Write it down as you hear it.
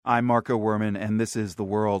I'm Marco Werman, and this is The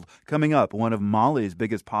World. Coming up, one of Mali's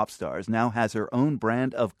biggest pop stars now has her own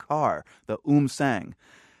brand of car, the Sang.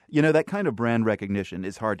 You know, that kind of brand recognition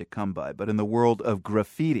is hard to come by, but in the world of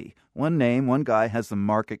graffiti, one name, one guy has the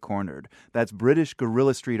market cornered. That's British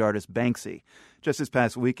guerrilla street artist Banksy. Just this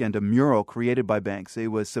past weekend, a mural created by Banksy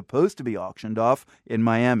was supposed to be auctioned off in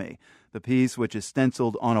Miami. The piece, which is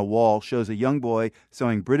stenciled on a wall, shows a young boy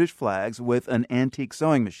sewing British flags with an antique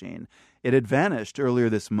sewing machine. It had vanished earlier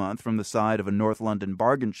this month from the side of a North London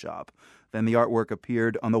bargain shop. Then the artwork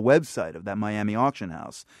appeared on the website of that Miami auction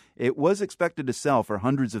house. It was expected to sell for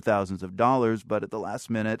hundreds of thousands of dollars, but at the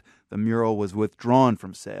last minute, the mural was withdrawn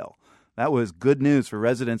from sale. That was good news for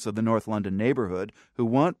residents of the North London neighborhood who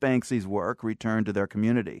want Banksy's work returned to their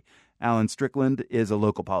community. Alan Strickland is a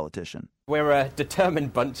local politician. We're a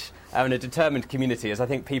determined bunch and a determined community, as I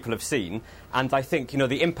think people have seen. And I think,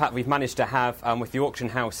 the impact we've managed to have with the auction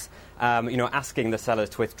house, asking the sellers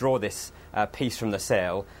to withdraw this piece from the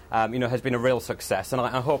sale, has been a real success. And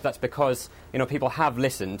I hope that's because, people have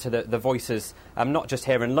listened to the voices, not just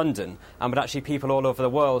here in London, but actually people all over the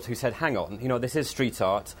world who said, hang on, this is street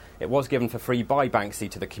art. It was given for free by Banksy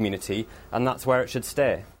to the community, and that's where it should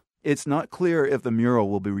stay. It's not clear if the mural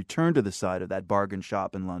will be returned to the side of that bargain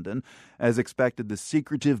shop in London. As expected, the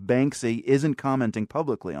secretive Banksy isn't commenting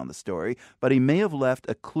publicly on the story, but he may have left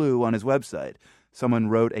a clue on his website. Someone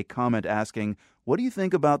wrote a comment asking, "What do you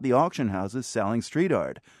think about the auction houses selling street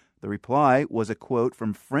art?" The reply was a quote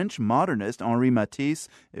from French modernist Henri Matisse.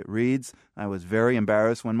 It reads, "I was very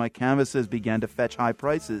embarrassed when my canvases began to fetch high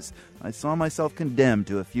prices. I saw myself condemned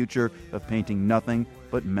to a future of painting nothing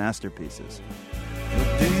but masterpieces."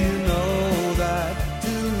 But do you know that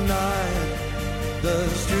tonight the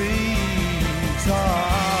streets are